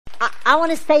I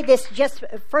want to say this just,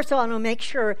 first of all, I want to make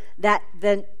sure that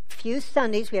the few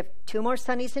Sundays, we have 2 more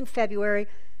Sundays in February,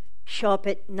 show up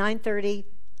at 9:30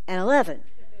 and 11.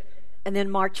 And then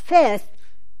March 5th,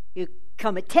 you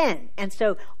come at 10. And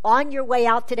so on your way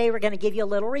out today, we're going to give you a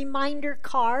little reminder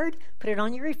card. Put it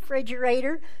on your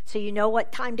refrigerator so you know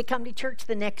what time to come to church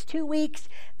the next 2 weeks,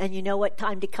 and you know what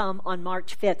time to come on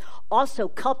March 5th. Also,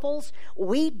 couples,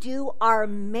 we do our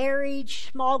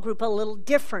marriage small group a little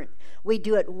different. We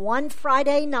do it one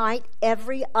Friday night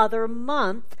every other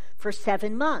month for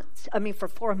 7 months. For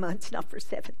 4 months, not for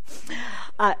 7.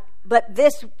 But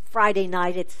this Friday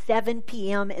night at 7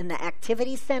 p.m. in the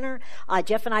Activity Center.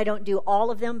 Jeff and I don't do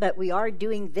all of them, but we are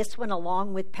doing this one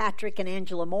along with Patrick and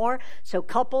Angela Moore. So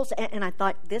couples, and I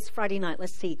thought this Friday night,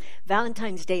 let's see,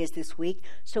 Valentine's Day is this week.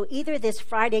 So either this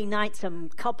Friday night, some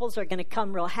couples are going to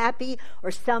come real happy,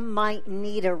 or some might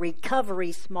need a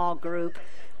recovery small group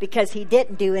because he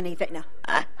didn't do anything. No.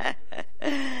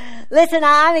 Listen,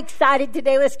 I'm excited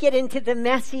today. Let's get into the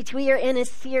message. We are in a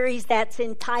series that's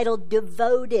entitled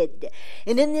Devoted.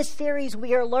 And in this series,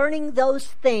 we are learning those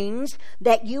things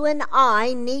that you and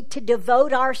I need to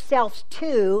devote ourselves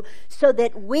to so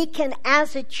that we can,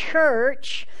 as a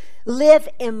church, live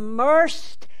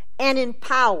immersed and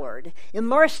empowered,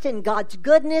 immersed in God's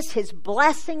goodness, His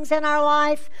blessings in our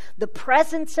life, the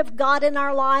presence of God in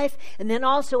our life, and then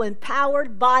also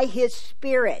empowered by His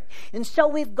Spirit. And so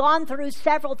we've gone through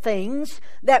several things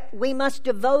that we must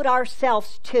devote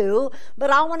ourselves to,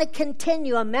 but I want to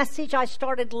continue a message I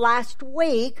started last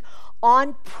week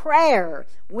on prayer.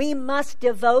 We must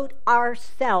devote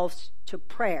ourselves to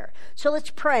prayer. So let's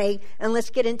pray and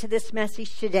let's get into this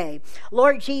message today.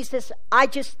 Lord Jesus, I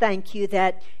just thank you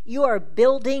that you are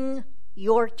building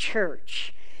your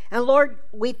church. And Lord,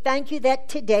 we thank you that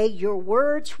today your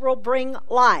words will bring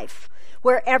life.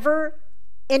 Wherever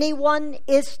anyone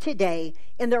is today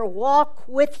in their walk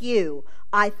with you,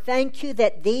 I thank you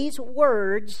that these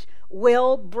words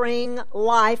will bring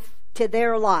life to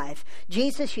their life.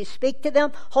 Jesus, you speak to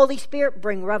them. Holy Spirit,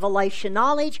 bring revelation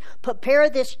knowledge. Prepare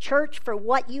this church for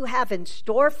what you have in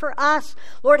store for us.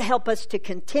 Lord, help us to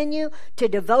continue to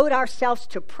devote ourselves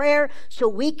to prayer so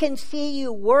we can see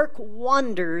you work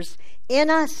wonders in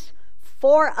us,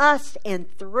 for us, and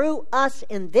through us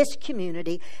in this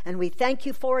community. And we thank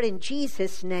you for it in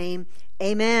Jesus' name.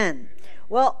 Amen.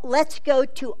 Well, let's go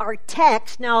to our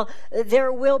text. Now,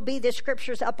 there will be the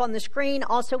scriptures up on the screen.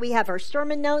 Also, we have our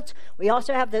sermon notes. We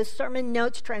also have those sermon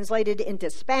notes translated into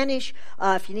Spanish.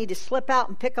 If you need to slip out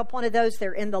and pick up one of those,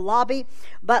 they're in the lobby.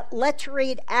 But let's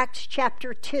read Acts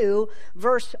chapter 2,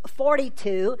 verse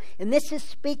 42. And this is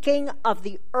speaking of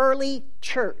the early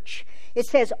church. It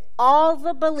says, all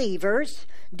the believers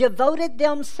devoted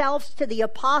themselves to the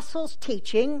apostles'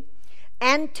 teaching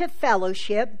and to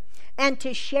fellowship, and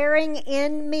to sharing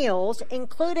in meals,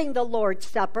 including the Lord's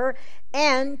Supper,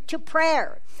 and to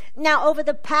prayer. Now, over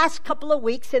the past couple of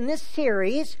weeks in this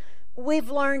series, we've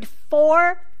learned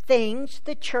 4 things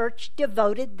the church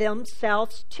devoted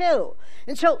themselves to.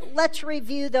 And so let's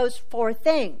review those 4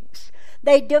 things.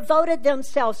 They devoted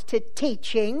themselves to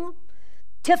teaching,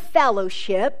 to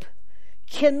fellowship,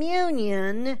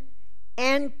 communion,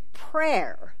 and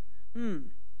prayer.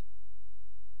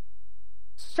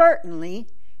 Certainly,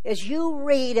 as you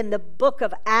read in the book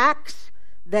of Acts,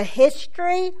 the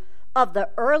history of the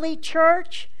early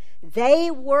church,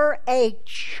 they were a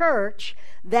church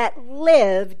that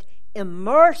lived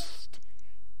immersed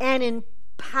and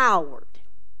empowered.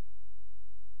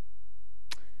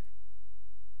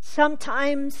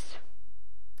 Sometimes,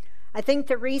 I think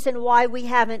the reason why we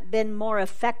haven't been more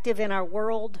effective in our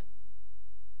world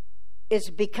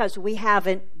is because we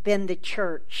haven't been the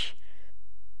church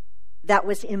that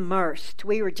was immersed.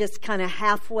 We were just kind of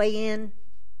halfway in.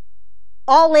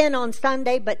 All in on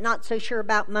Sunday, but not so sure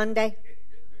about Monday.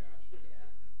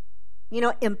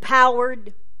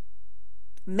 Empowered,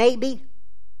 maybe,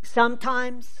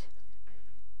 sometimes.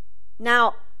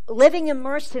 Now, living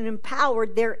immersed and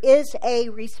empowered, there is a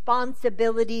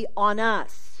responsibility on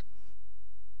us.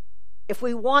 If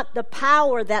we want the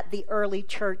power that the early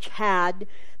church had,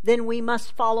 then we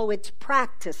must follow its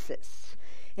practices.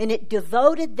 And it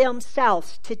devoted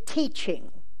themselves to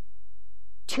teaching,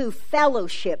 to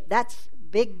fellowship. That's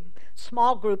big.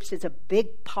 Small groups is a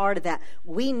big part of that.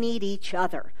 We need each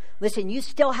other. Listen, you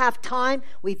still have time.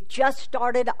 We've just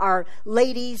started our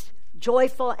ladies'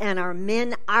 Joyful and our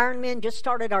men, Ironmen, just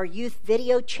started our youth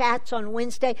video chats on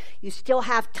Wednesday. You still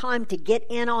have time to get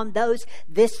in on those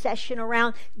this session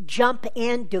around. Jump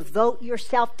in, devote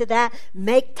yourself to that.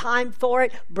 Make time for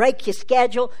it. Break your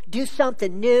schedule. Do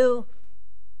something new.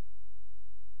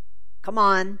 Come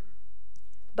on.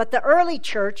 But the early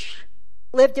church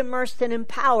lived immersed and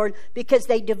empowered because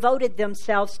they devoted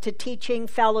themselves to teaching,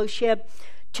 fellowship,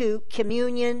 to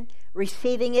communion,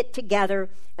 receiving it together,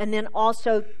 and then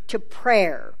also to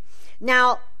prayer.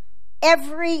 Now,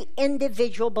 every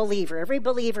individual believer,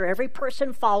 every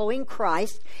person following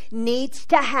Christ needs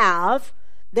to have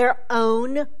their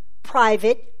own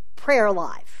private prayer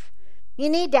life. You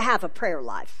need to have a prayer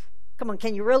life. Come on,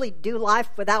 can you really do life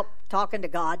without talking to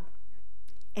God?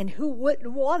 And who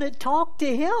wouldn't want to talk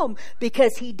to Him?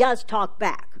 Because He does talk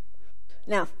back.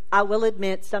 Now, I will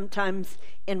admit, sometimes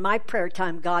in my prayer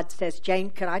time, God says, Jane,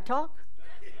 can I talk?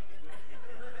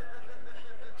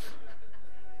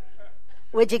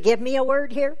 Would you give me a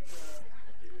word here?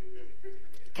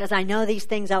 Because I know these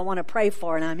things I want to pray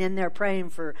for, and I'm in there praying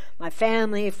for my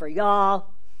family, for y'all.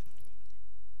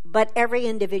 But every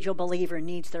individual believer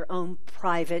needs their own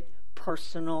private,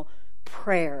 personal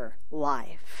prayer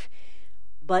life.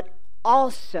 But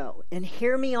also, and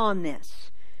hear me on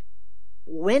this,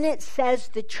 when it says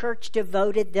the church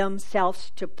devoted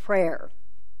themselves to prayer,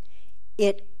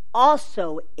 it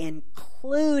also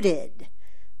included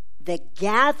the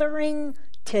gathering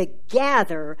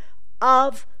together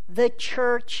of the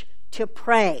church to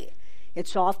pray.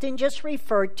 It's often just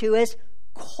referred to as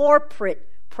corporate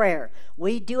prayer.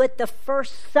 We do it the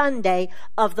first Sunday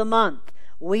of the month.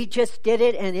 We just did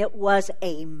it, and it was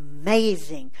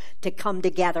amazing to come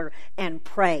together and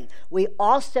pray. We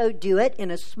also do it in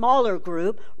a smaller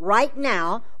group. Right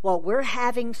now, while we're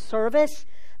having service,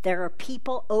 there are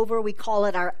people over, we call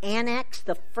it our annex,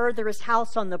 the furthest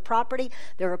house on the property.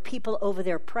 There are people over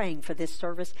there praying for this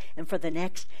service and for the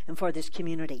next and for this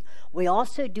community. We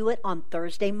also do it on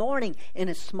Thursday morning in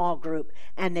a small group,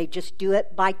 and they just do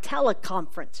it by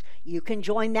teleconference. You can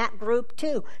join that group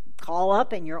too. Call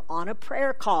up and you're on a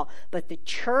prayer call. But the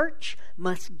church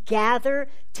must gather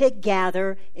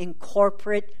together in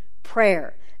corporate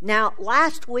prayer. Now,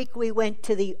 last week we went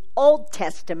to the Old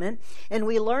Testament and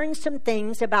we learned some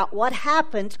things about what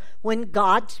happens when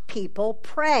God's people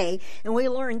pray. And we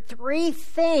learned 3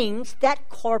 things that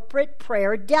corporate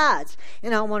prayer does.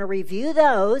 And I want to review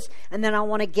those, and then I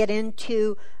want to get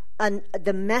into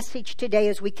the message today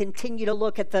as we continue to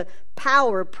look at the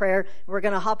power of prayer. We're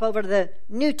going to hop over to the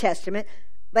New Testament.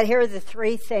 But here are the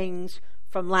 3 things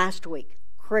from last week.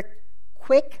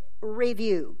 Quick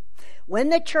review. When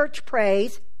the church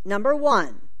prays, number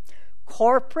 1,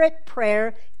 corporate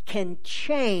prayer can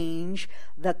change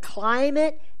the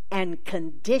climate and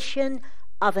condition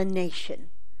of a nation.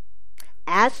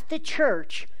 As the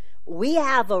church, we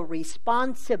have a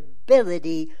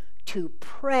responsibility to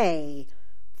pray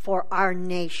for our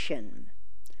nation.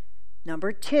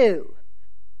 Number 2,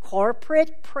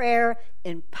 corporate prayer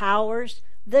empowers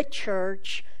the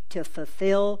church to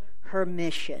fulfill her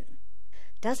mission.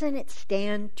 Doesn't it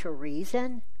stand to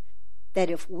reason that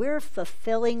if we're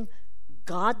fulfilling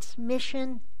God's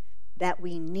mission, that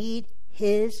we need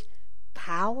His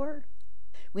power?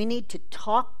 We need to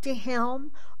talk to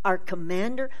Him, our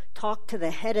commander, talk to the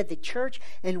head of the church,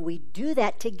 and we do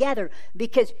that together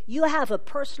because you have a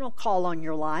personal call on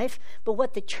your life. But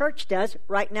what the church does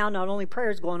right now, not only prayer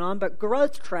is going on, but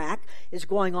Growth Track is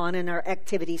going on in our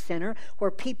activity center, where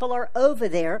people are over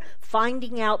there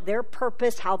finding out their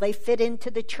purpose, how they fit into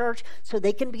the church so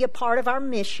they can be a part of our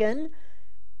mission.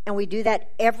 And we do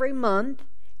that every month.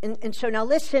 And so now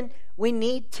listen, we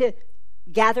need to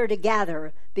gather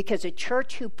together because a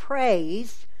church who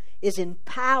prays is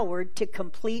empowered to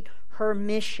complete her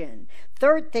mission.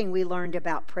 Third thing we learned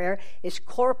about prayer is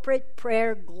corporate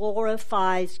prayer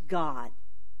glorifies God.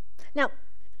 Now,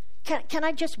 can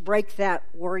I just break that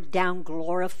word down,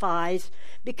 glorifies?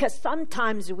 Because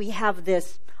sometimes we have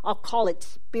this, I'll call it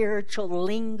spiritual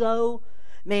lingo.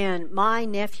 Man, my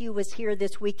nephew was here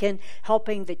this weekend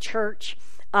helping the church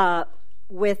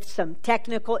with some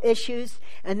technical issues,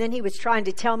 and then he was trying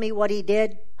to tell me what he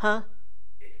did.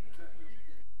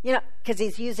 You know, because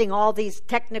he's using all these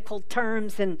technical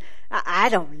terms, and I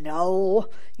don't know.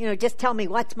 You know, just tell me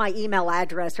what's my email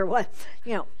address or what,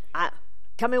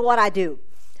 tell me what I do.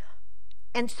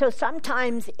 And so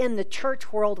sometimes in the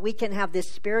church world, we can have this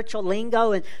spiritual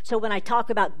lingo. And so when I talk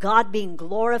about God being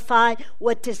glorified,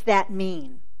 what does that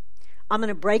mean? I'm going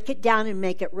to break it down and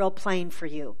make it real plain for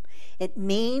you. It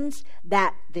means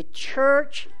that the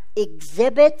church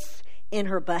exhibits in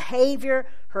her behavior,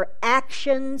 her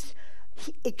actions,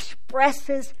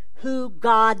 expresses who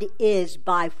God is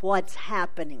by what's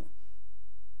happening.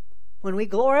 When we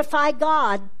glorify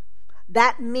God,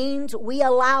 that means we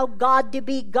allow God to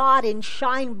be God and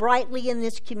shine brightly in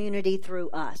this community through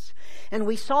us. And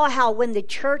we saw how when the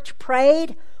church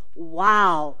prayed,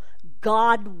 wow,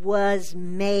 God was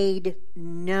made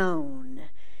known.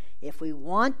 If we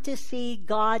want to see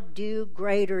God do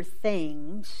greater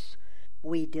things,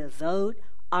 we devote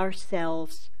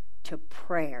ourselves to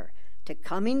prayer, to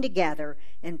coming together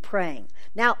and praying.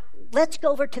 Now, let's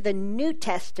go over to the New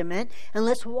Testament and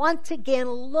let's once again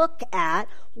look at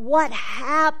what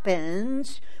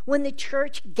happens when the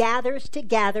church gathers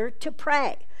together to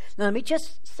pray. Now, let me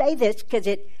just say this because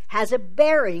it has a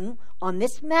bearing on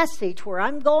this message, where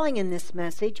I'm going in this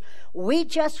message. We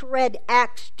just read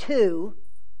Acts 2,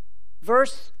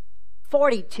 verse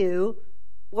 42,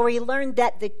 where we learned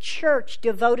that the church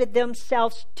devoted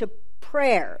themselves to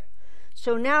prayer.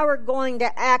 So now we're going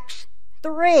to Acts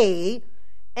 3,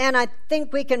 and I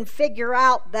think we can figure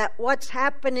out that what's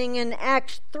happening in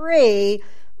Acts 3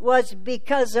 was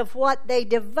because of what they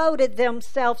devoted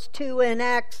themselves to in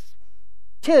Acts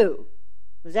 2.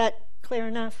 Was that clear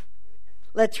enough?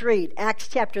 Let's read Acts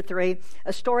chapter 3,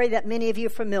 a story that many of you are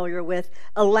familiar with.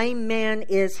 A lame man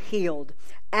is healed.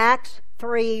 Acts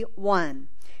 3:1.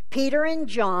 Peter and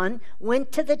John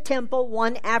went to the temple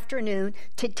one afternoon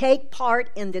to take part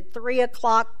in the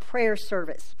 3:00 prayer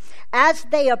service. As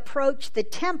they approached the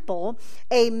temple,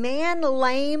 a man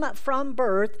lame from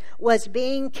birth was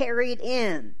being carried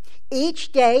in.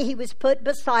 Each day he was put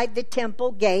beside the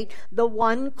temple gate, the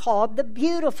one called the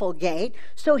Beautiful Gate,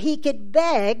 so he could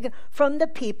beg from the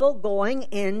people going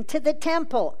into the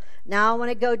temple. Now I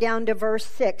want to go down to verse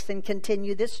 6 and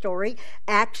continue this story.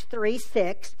 Acts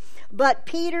 3:6. But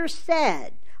Peter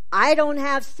said, I don't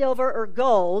have silver or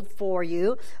gold for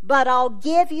you, but I'll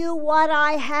give you what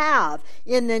I have.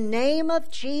 In the name of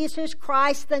Jesus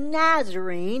Christ the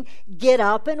Nazarene, get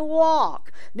up and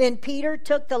walk. Then Peter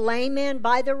took the lame man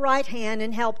by the right hand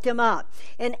and helped him up.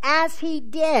 And as he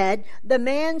did, the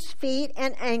man's feet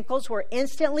and ankles were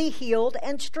instantly healed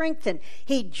and strengthened.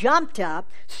 He jumped up,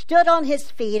 stood on his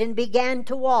feet, and began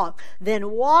to walk.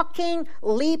 Then walking,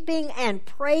 leaping, and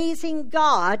praising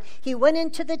God, he went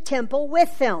into the temple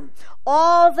with them.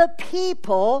 All the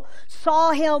people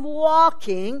saw him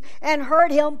walking and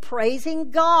heard him praising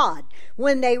God.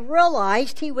 When they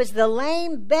realized he was the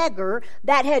lame beggar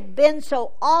that had been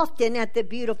so often at the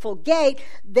Beautiful Gate,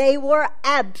 they were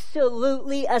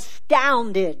absolutely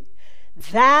astounded.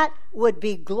 That would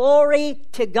be glory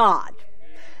to God.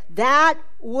 That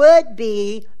would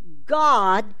be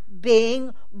God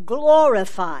being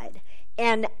glorified.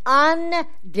 An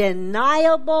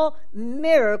undeniable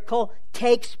miracle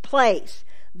takes place.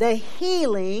 The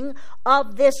healing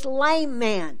of this lame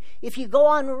man. If you go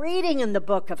on reading in the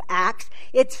book of Acts,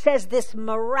 it says this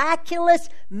miraculous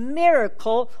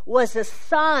miracle was a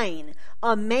sign.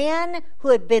 A man who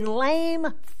had been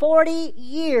lame 40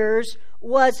 years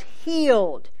was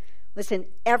healed. Listen,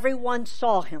 everyone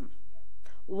saw him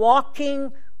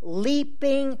walking,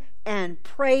 leaping, and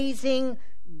praising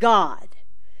God.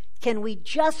 Can we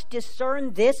just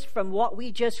discern this from what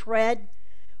we just read?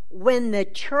 When the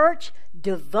church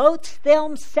devotes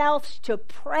themselves to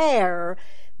prayer,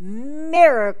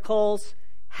 miracles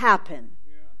happen.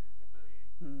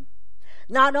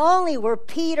 Not only were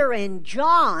Peter and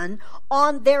John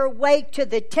on their way to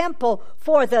the temple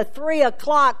for the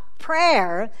 3:00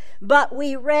 prayer, but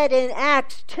we read in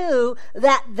Acts 2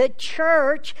 that the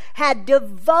church had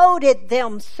devoted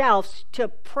themselves to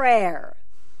prayer.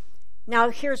 Now,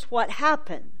 here's what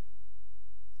happened.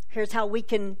 Here's how we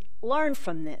can learn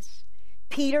from this.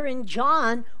 Peter and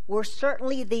John were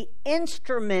certainly the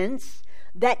instruments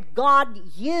that God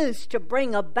used to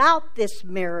bring about this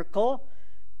miracle.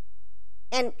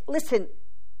 And listen,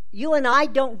 you and I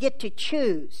don't get to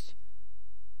choose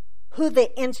who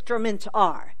the instruments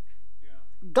are.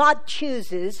 God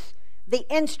chooses the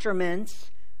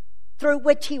instruments through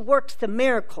which he works the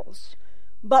miracles.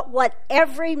 But what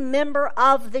every member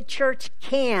of the church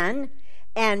can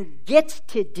and gets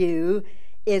to do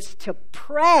is to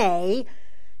pray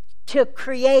to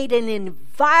create an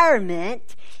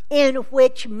environment in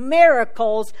which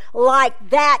miracles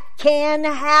like that can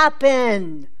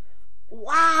happen.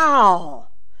 Wow!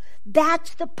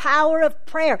 That's the power of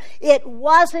prayer. It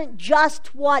wasn't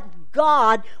just what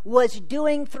God was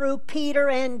doing through Peter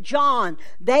and John.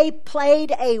 They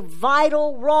played a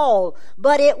vital role,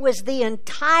 but it was the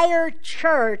entire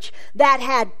church that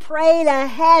had prayed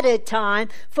ahead of time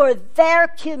for their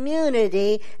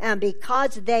community, and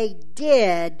because they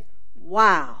did,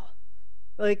 wow.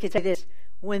 Well, you could say this,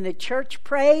 when the church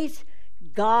prays,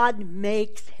 God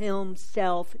makes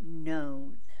himself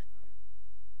known.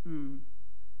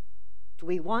 Do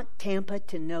we want Tampa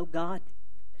to know God?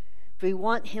 Do we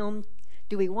want him?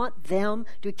 Do we want them?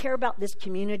 Do we care about this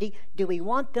community? Do we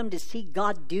want them to see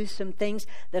God do some things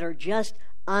that are just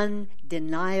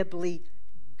undeniably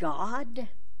God?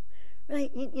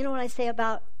 Right? You know what I say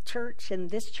about church and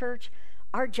this church,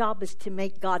 our job is to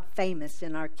make God famous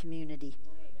in our community.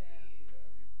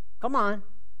 Come on.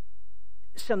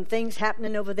 Some things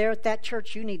happening over there at that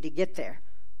church, you need to get there.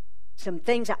 Some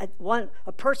things,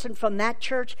 a person from that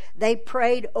church, they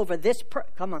prayed over this,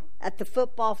 come on, at the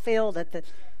football field, at the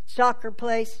soccer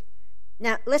place.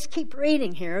 Now, let's keep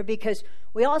reading here, because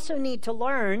we also need to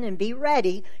learn and be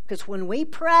ready, because when we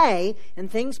pray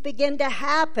and things begin to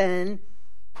happen,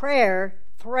 prayer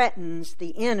threatens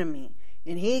the enemy,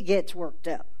 and he gets worked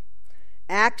up.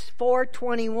 Acts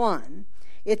 4:21.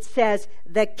 It says,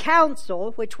 the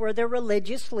council, which were the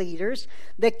religious leaders,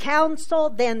 the council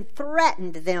then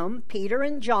threatened them, Peter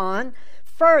and John,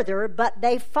 further, but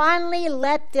they finally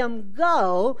let them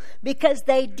go because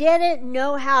they didn't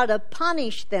know how to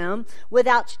punish them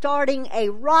without starting a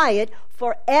riot,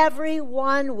 for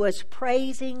everyone was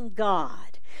praising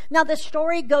God. Now, the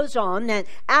story goes on that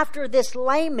after this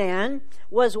lame man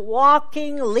was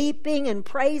walking, leaping, and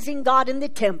praising God in the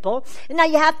temple. And now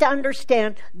you have to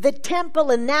understand, the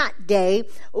temple in that day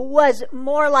was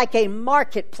more like a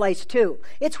marketplace too.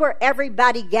 It's where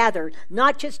everybody gathered,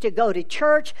 not just to go to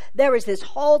church. There was this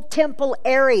whole temple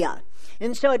area.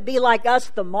 And so it'd be like us,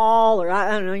 the mall, or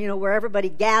I don't know, where everybody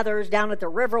gathers down at the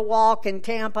Riverwalk in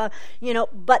Tampa,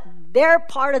 but their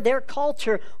part of their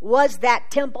culture was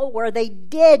that temple where they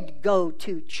did go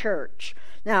to church.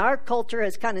 Now, our culture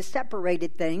has kind of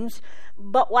separated things,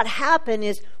 but what happened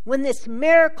is when this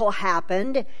miracle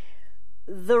happened,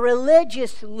 the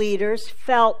religious leaders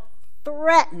felt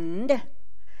threatened,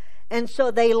 and so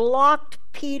they locked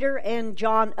Peter and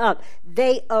John up.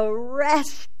 They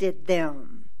arrested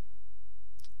them.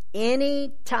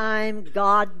 Anytime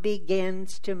God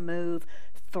begins to move,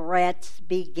 threats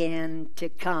begin to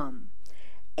come.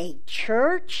 A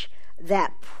church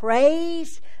that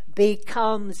prays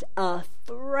becomes a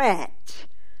threat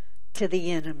to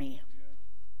the enemy.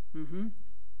 Come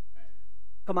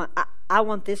on, I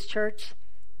want this church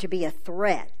to be a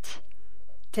threat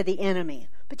to the enemy.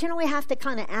 But we have to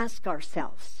kind of ask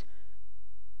ourselves,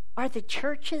 are the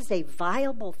churches a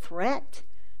viable threat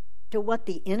to what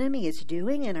the enemy is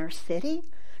doing in our city?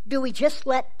 Do we just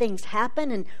let things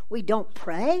happen and we don't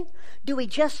pray? Do we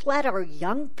just let our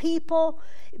young people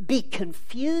be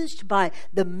confused by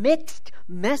the mixed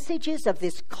messages of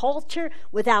this culture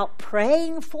without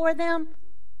praying for them?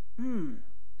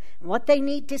 What they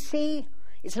need to see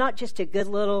is not just a good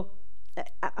little,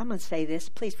 I'm going to say this,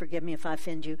 please forgive me if I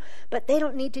offend you, but they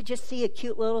don't need to just see a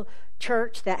cute little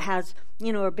church that has,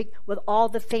 a big, with all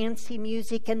the fancy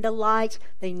music and the lights.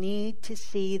 They need to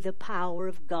see the power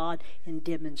of God in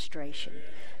demonstration.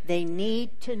 They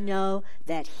need to know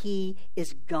that He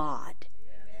is God.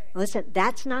 Listen,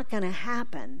 that's not going to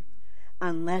happen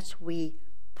unless we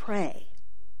pray.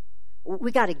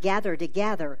 We got to gather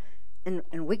together and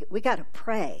we got to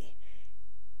pray.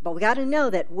 But we got to know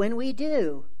that when we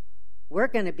do, we're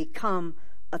going to become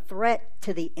a threat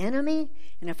to the enemy.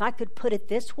 And if I could put it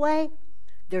this way,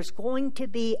 there's going to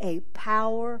be a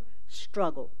power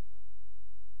struggle.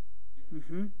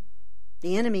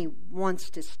 The enemy wants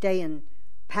to stay in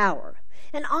power.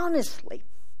 And honestly,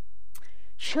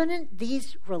 shouldn't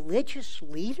these religious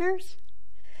leaders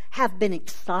have been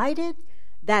excited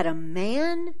that a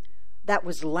man that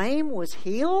was lame was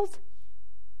healed?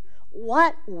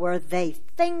 What were they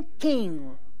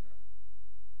thinking?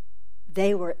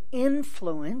 They were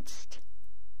influenced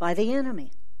by the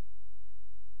enemy.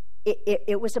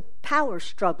 It was a power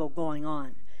struggle going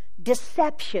on.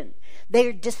 Deception.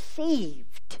 They're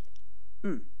deceived.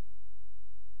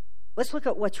 Let's look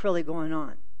at what's really going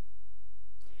on.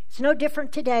 It's no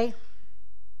different today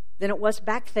than it was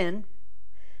back then.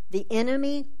 The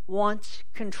enemy wants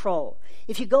control.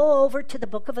 If you go over to the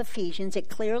book of Ephesians, it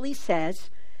clearly says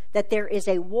that there is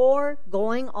a war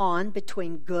going on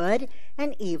between good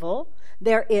and evil.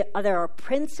 There are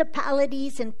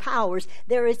principalities and powers.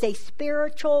 There is a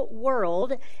spiritual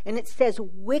world, and it says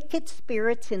wicked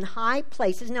spirits in high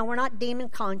places. Now, we're not demon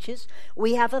conscious.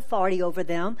 We have authority over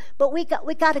them, but we got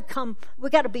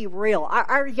to be real.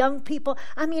 Our young people,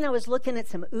 I was looking at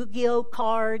some Yu-Gi-Oh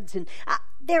cards, and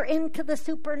they're into the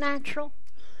supernatural.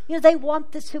 They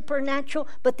want the supernatural,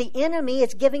 but the enemy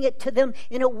is giving it to them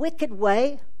in a wicked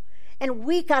way. And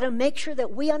we got to make sure that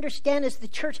we understand as the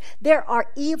church, there are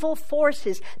evil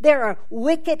forces, there are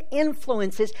wicked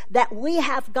influences that we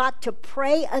have got to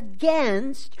pray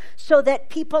against so that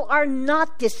people are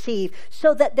not deceived,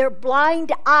 so that their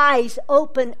blind eyes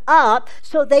open up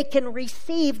so they can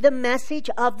receive the message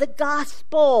of the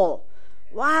gospel.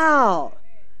 Wow.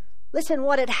 Listen,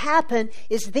 what had happened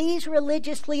is these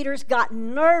religious leaders got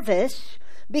nervous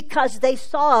because they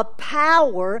saw a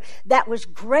power that was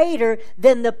greater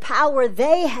than the power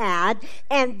they had,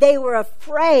 and they were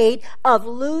afraid of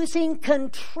losing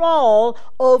control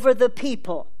over the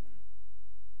people.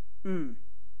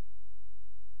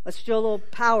 Let's do a little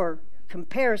power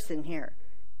comparison here.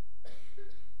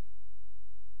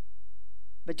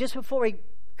 But just before we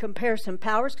compare some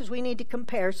powers, because we need to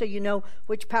compare so you know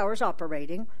which power is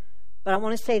operating, but I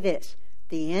want to say this.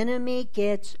 The enemy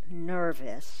gets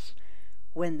nervous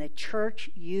when the church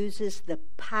uses the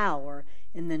power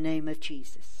in the name of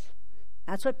Jesus.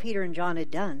 That's what Peter and John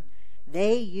had done.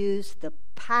 They used the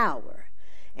power.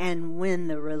 And when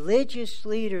the religious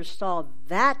leaders saw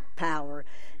that power,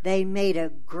 they made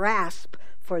a grasp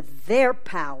for their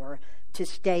power to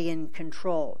stay in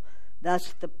control.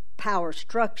 Thus the power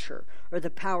structure or the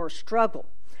power struggle.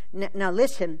 Now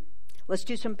listen, let's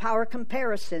do some power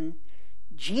comparison.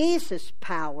 Jesus'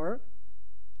 power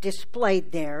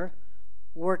displayed there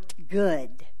worked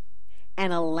good,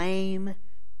 and a lame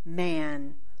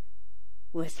man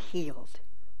was healed.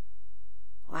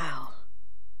 Wow.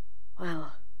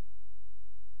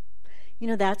 You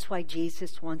know, that's why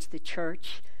Jesus wants the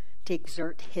church to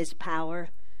exert his power,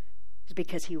 is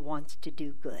because he wants to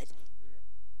do good.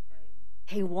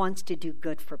 He wants to do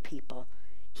good for people.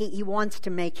 He wants to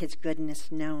make his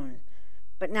goodness known.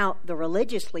 But now the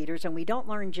religious leaders, and we don't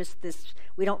learn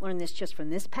this just from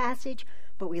this passage,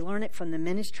 but we learn it from the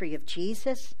ministry of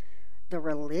Jesus. The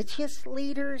religious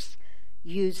leaders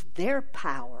use their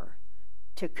power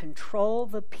to control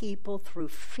the people through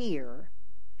fear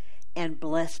and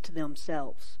blessed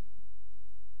themselves.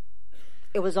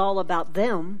 It was all about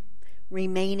them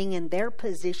remaining in their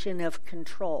position of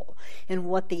control. And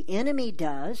what the enemy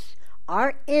does,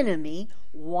 our enemy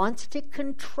wants to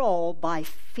control by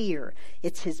fear.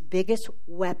 It's his biggest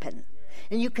weapon.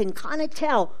 And you can kind of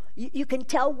tell, you can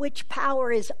tell which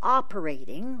power is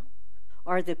operating.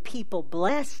 Are the people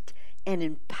blessed and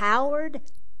empowered?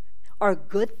 Are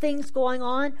good things going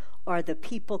on? Are the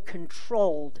people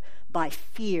controlled by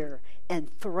fear and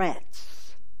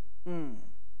threats?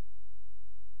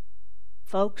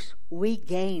 Folks, we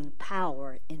gain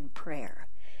power in prayer,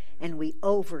 and we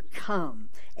overcome.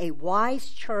 A wise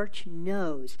church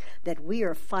knows that we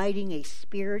are fighting a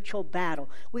spiritual battle.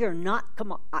 We are not,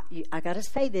 come on, I got to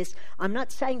say this. I'm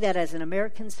not saying that as an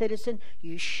American citizen,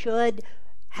 you should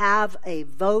have a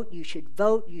vote, you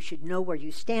should know where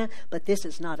you stand, but this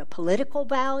is not a political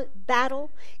battle,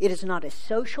 it is not a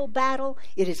social battle,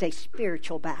 it is a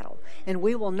spiritual battle. And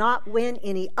we will not win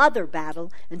any other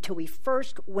battle until we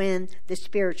first win the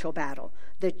spiritual battle.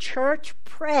 The church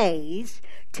prays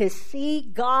to see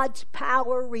God's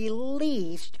power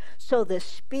released so the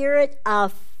spirit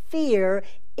of fear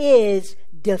is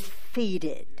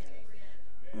defeated.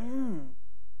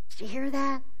 Did you hear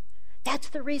that? That's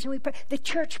the reason we pray. The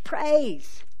church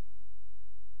prays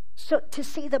so to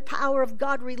see the power of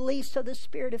God released so the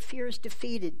spirit of fear is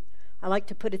defeated. I like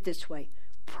to put it this way.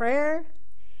 Prayer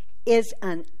is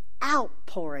an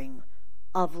outpouring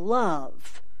of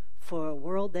love for a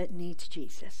world that needs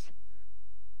Jesus.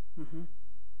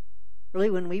 Really,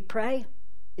 when we pray,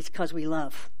 it's because we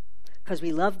love. Because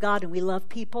we love God and we love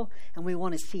people, and we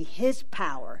want to see his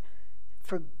power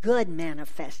for good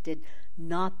manifested,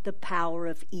 not the power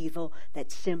of evil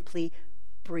that simply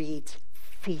breeds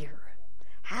fear.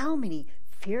 How many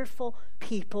fearful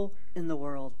people in the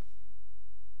world?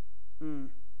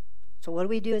 So what do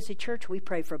we do as a church? We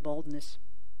pray for boldness.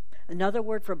 Another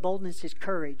word for boldness is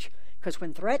courage. Because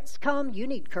when threats come, you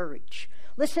need courage.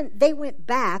 Listen, they went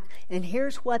back, and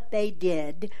here's what they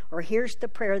did, or here's the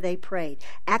prayer they prayed.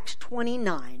 Acts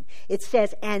 29, it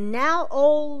says, "And now,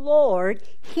 O Lord,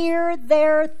 hear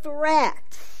their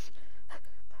threats."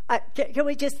 Can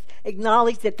we just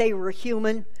acknowledge that they were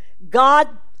human? God,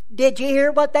 did you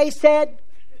hear what they said?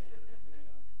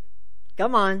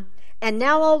 Come on. "And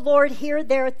now, O Lord, hear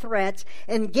their threats,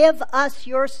 and give us,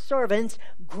 your servants,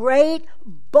 great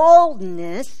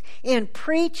boldness in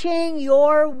preaching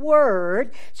your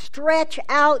word. Stretch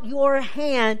out your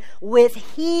hand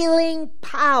with healing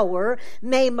power.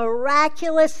 May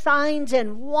miraculous signs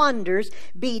and wonders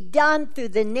be done through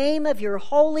the name of your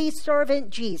holy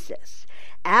servant Jesus."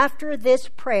 After this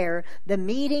prayer, the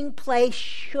meeting place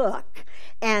shook,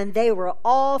 and they were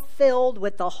all filled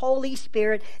with the Holy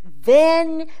Spirit.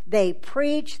 Then they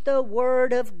preached the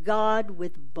word of God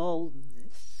with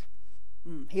boldness.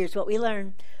 Here's what we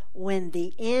learn. When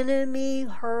the enemy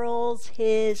hurls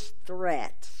his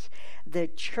threats, the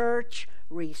church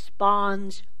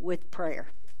responds with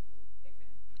prayer.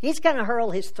 He's going to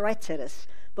hurl his threats at us.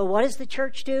 But what does the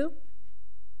church do?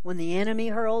 When the enemy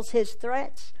hurls his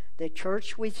threats, The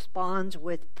church responds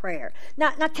with prayer. Now,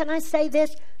 can I say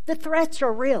this? The threats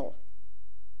are real.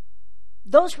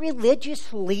 Those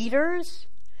religious leaders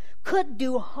could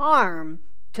do harm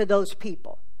to those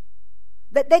people.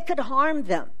 That they could harm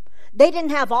them. They didn't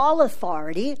have all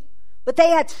authority, but they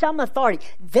had some authority.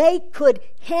 They could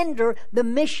hinder the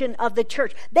mission of the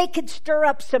church. They could stir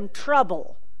up some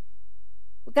trouble.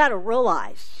 We've got to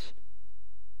realize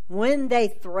when they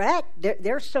threat,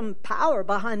 there's some power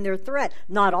behind their threat.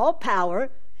 Not all power.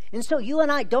 And so you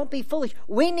and I, don't be foolish.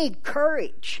 We need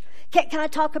courage. Can I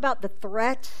talk about the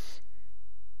threats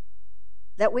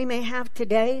that we may have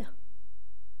today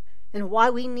and why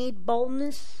we need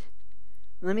boldness?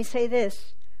 Let me say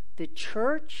this. The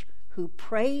church who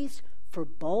prays for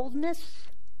boldness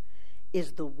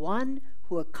is the one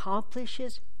who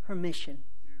accomplishes her mission.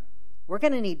 We're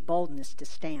going to need boldness to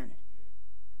stand.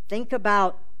 Think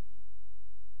about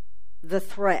the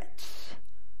threats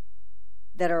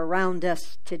that are around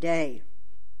us today.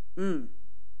 We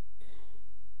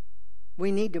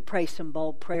need to pray some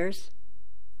bold prayers.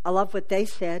 I love what they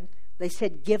said. They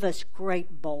said, give us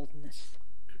great boldness.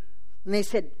 And they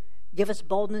said, give us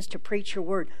boldness to preach your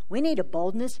word. We need a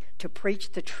boldness to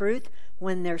preach the truth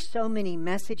when there's so many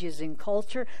messages in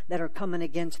culture that are coming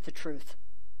against the truth.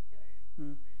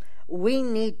 We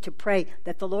need to pray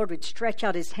that the Lord would stretch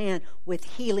out his hand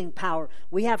with healing power.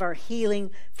 We have our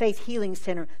Faith Healing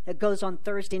Center that goes on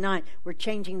Thursday night. We're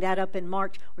changing that up in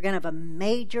March. We're going to have a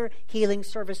major healing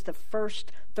service the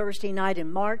first Thursday night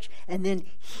in March, and then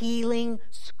healing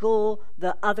school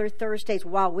the other Thursdays.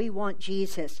 Wow, we want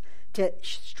Jesus to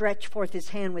stretch forth his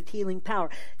hand with healing power.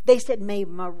 They said, may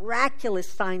miraculous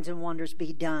signs and wonders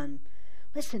be done.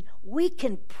 Listen, we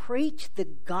can preach the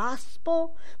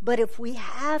gospel, but if we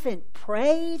haven't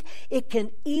prayed, it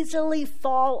can easily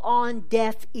fall on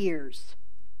deaf ears.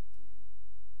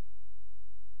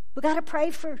 We got to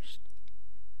pray first.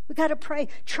 We got to pray.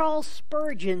 Charles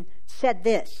Spurgeon said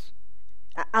this.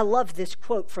 I love this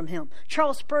quote from him.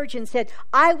 Charles Spurgeon said,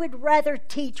 I would rather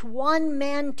teach one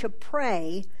man to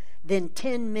pray than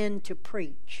 10 men to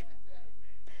preach.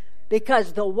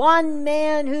 Because the one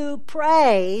man who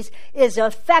prays is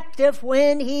effective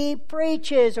when he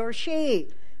preaches, or she.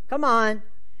 Come on.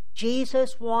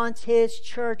 Jesus wants his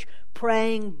church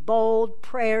praying bold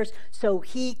prayers so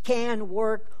he can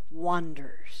work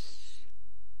wonders.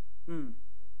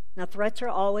 Now, threats are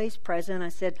always present. I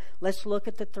said, let's look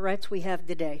at the threats we have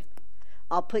today.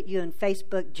 I'll put you in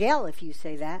Facebook jail if you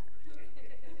say that.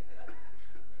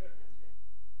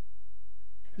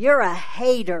 You're a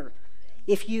hater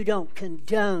if you don't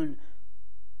condone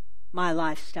my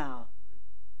lifestyle.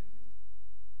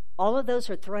 All of those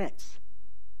are threats.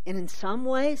 And in some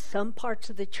ways, some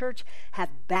parts of the church have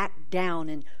backed down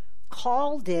and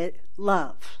called it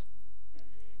love.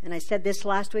 And I said this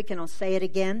last week, and I'll say it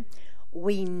again.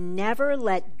 We never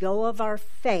let go of our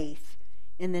faith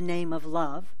in the name of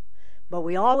love, but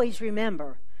we always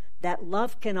remember that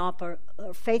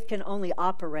faith can only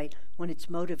operate when it's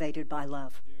motivated by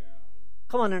love.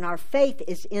 Come on, and our faith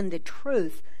is in the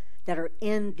truth that are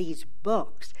in these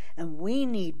books. And we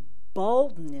need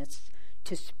boldness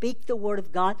to speak the word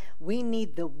of God. We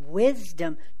need the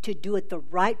wisdom to do it the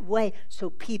right way so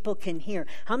people can hear.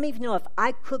 How many of you know if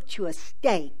I cooked you a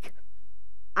steak,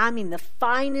 I mean the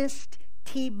finest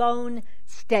T-bone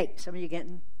steak. Some of you are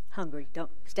getting hungry.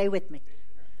 Don't stay with me.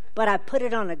 But I put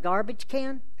it on a garbage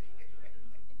can.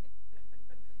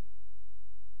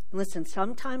 Listen,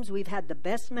 sometimes we've had the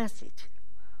best message.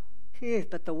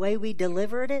 But the way we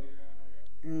delivered it,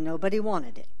 nobody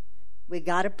wanted it. We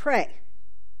got to pray.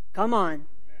 Come on.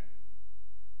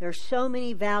 There are so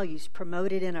many values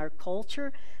promoted in our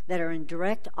culture that are in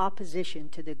direct opposition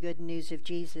to the good news of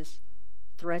Jesus.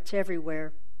 Threats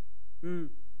everywhere.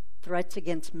 Threats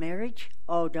against marriage.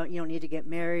 Oh, you don't need to get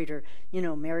married, or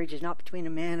marriage is not between a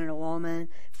man and a woman.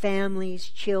 Families,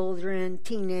 children,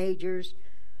 teenagers.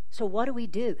 So what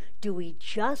do? Do we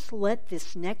just let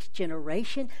this next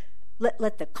generation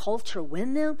let the culture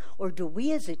win them? Or do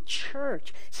we as a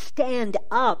church stand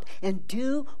up and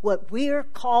do what we're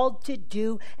called to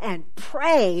do and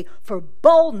pray for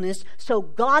boldness so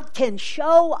God can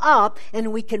show up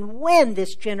and we can win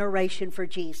this generation for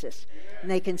Jesus? And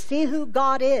they can see who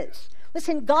God is.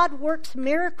 Listen, God works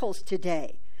miracles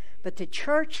today, but the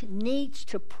church needs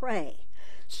to pray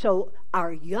so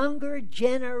our younger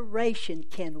generation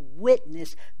can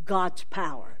witness God's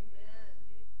power.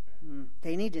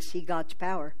 They need to see God's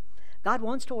power. God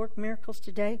wants to work miracles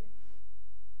today.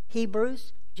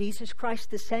 Hebrews, Jesus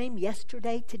Christ the same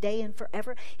yesterday, today, and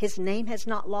forever. His name has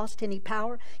not lost any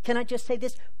power. Can I just say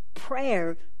this?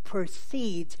 Prayer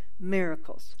precedes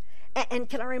miracles. And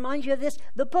can I remind you of this?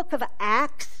 The book of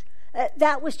Acts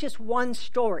that was just one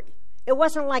story. It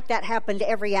wasn't like that happened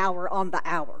every hour on the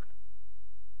hour.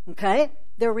 Okay?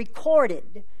 They're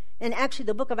recorded. And actually,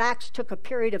 the book of Acts took a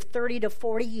period of 30 to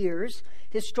 40 years,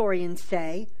 historians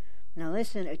say. Now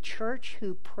listen, a church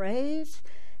who prays,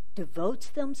 devotes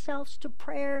themselves to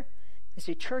prayer, is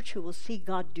a church who will see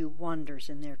God do wonders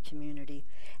in their community.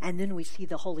 And then we see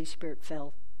the Holy Spirit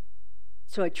fill.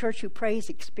 So a church who prays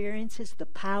experiences the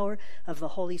power of the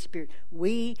Holy Spirit.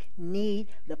 We need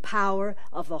the power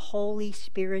of the Holy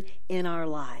Spirit in our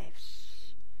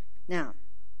lives. Now,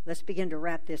 let's begin to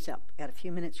wrap this up. Got a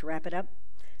few minutes to wrap it up.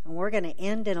 And we're going to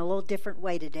end in a little different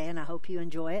way today, and I hope you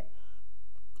enjoy it.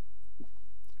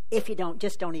 If you don't,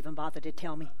 just don't even bother to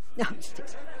tell me. No, I'm just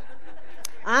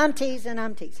teasing.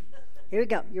 I'm teasing. Here we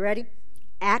go. You ready?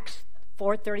 Acts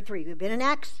 4:33. We've been in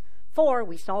Acts 4.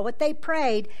 We saw what they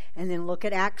prayed. And then look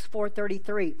at Acts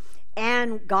 4:33.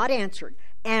 And God answered.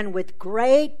 And with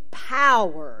great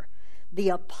power, the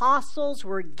apostles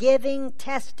were giving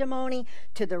testimony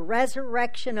to the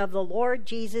resurrection of the Lord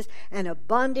Jesus, and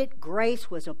abundant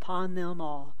grace was upon them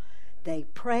all. They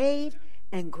prayed,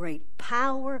 and great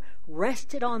power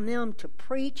rested on them to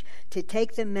preach, to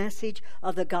take the message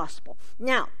of the gospel.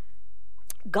 Now,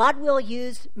 God will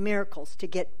use miracles to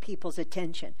get people's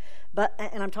attention.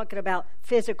 And I'm talking about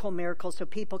physical miracles so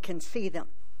people can see them.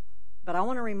 But I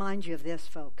want to remind you of this,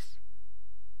 folks.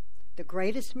 The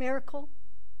greatest miracle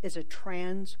is a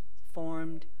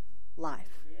transformed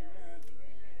life.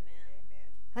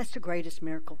 That's the greatest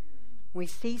miracle. We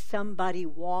see somebody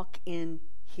walk in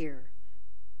here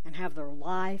and have their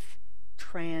life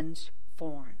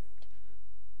transformed.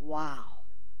 Wow.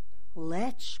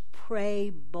 Let's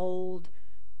pray bold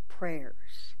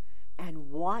prayers and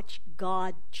watch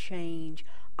God change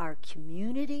our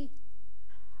community,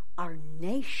 our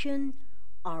nation,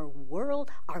 our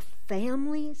world, our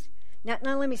families. Now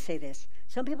let me say this.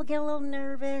 Some people get a little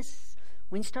nervous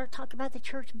when you start talking about the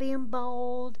church being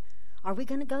bold. Are we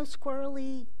going to go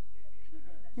squirrely?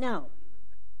 No.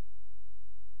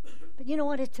 But you know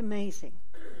what? It's amazing.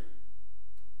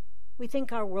 We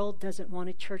think our world doesn't want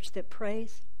a church that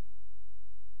prays.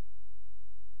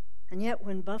 And yet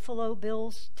when Buffalo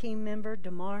Bills team member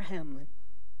Damar Hamlin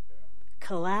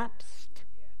collapsed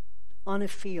on a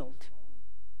field,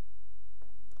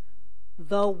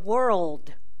 the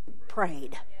world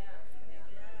prayed.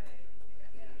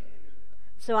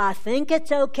 So I think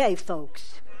it's okay,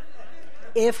 folks,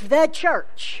 if the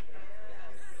church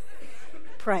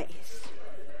prays.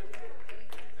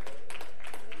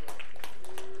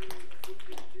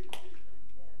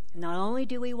 Not only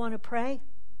do we want to pray,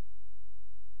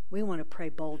 we want to pray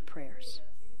bold prayers.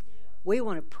 We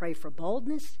want to pray for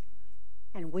boldness,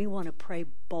 and we want to pray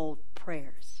bold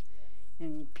prayers.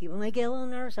 And people may get a little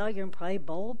nervous. Oh, you're going to pray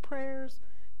bold prayers?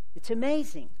 It's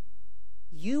amazing.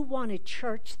 You want a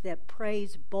church that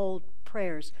prays bold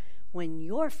prayers when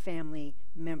your family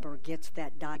member gets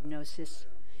that diagnosis.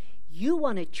 You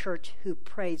want a church who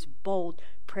prays bold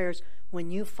prayers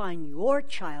when you find your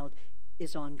child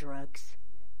is on drugs.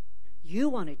 You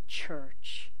want a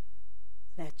church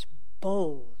that's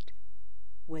bold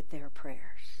with their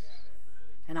prayers.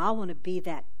 And I want to be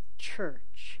that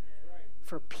church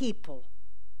for people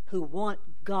who want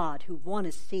God, who want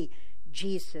to see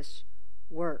Jesus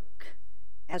work.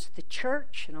 As the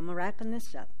church, and I'm wrapping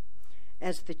this up,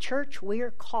 as the church we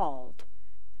are called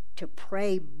to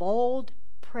pray bold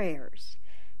prayers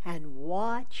and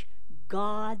watch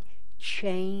God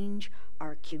change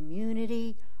our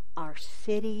community, our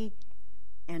city,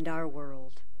 and our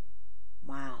world.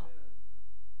 Wow.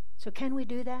 So can we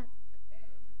do that?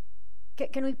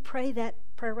 Can we pray that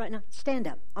prayer right now? Stand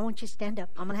up. I want you to stand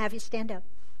up. I'm going to have you stand up.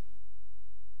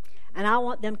 And I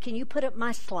want them, can you put up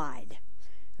my slide?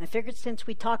 I figured since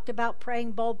we talked about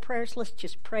praying bold prayers, let's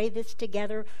just pray this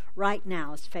together right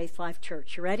now as Faith Life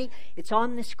Church. You ready? It's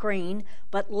on the screen,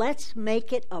 but let's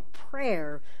make it a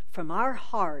prayer from our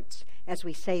hearts as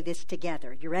we say this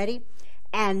together. You ready?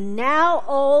 And now,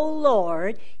 O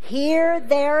Lord, hear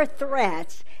their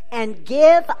threats and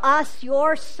give us,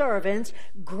 your servants,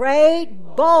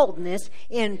 great boldness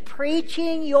in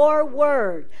preaching your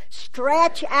word.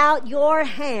 Stretch out your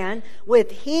hand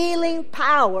with healing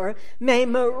power. May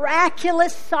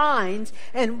miraculous signs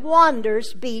and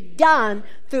wonders be done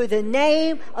through the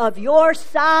name of your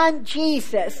Son,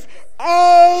 Jesus.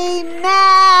 Amen.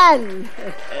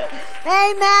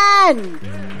 Amen.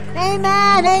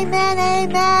 Amen. Amen.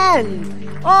 Amen.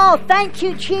 Oh, thank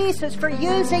you, Jesus, for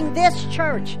using this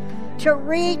church to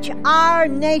reach our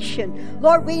nation.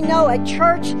 Lord, we know a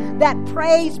church that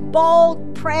prays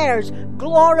bold prayers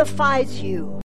glorifies you.